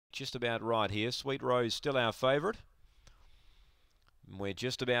just about right here. Sweet Rose still our favourite. We're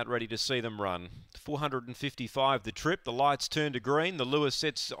just about ready to see them run. 455 the trip. The lights turn to green. The lure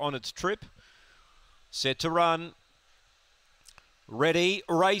sets on its trip. Set to run. Ready,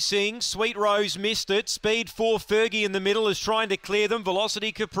 racing. Sweet Rose missed it. Speed 4 Fergie in the middle is trying to clear them.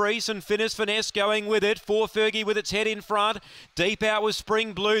 Velocity Caprice and Finesse going with it. 4 Fergie with its head in front. Deep out was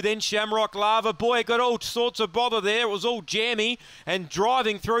Spring Blue, then Shamrock Lava. Boy, it got all sorts of bother there. It was all jammy. And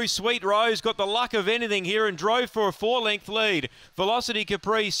driving through, Sweet Rose got the luck of anything here and drove for a 4-length lead. Velocity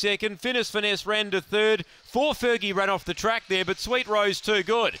Caprice second. Finesse ran to third. 4 Fergie ran off the track there, but Sweet Rose too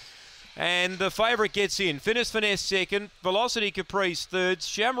good. And the favourite gets in. Finesse second. Velocity Caprice third.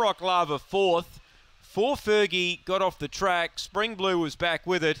 Shamrock Lava fourth. 4 Fergie got off the track. Spring Blue was back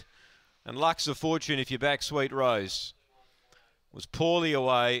with it. And Luck's of Fortune, if you back Sweet Rose, was poorly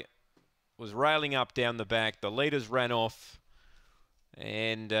away. Was railing up down the back. The leaders ran off.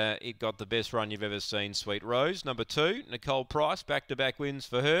 And it got the best run you've ever seen, Sweet Rose. Number 2, Nicole Price. Back-to-back wins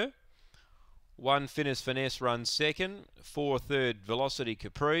for her. 1 Finesse runs second. 4 third, Velocity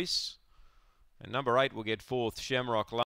Caprice. And number 8 will get fourth, Shamrock Lava.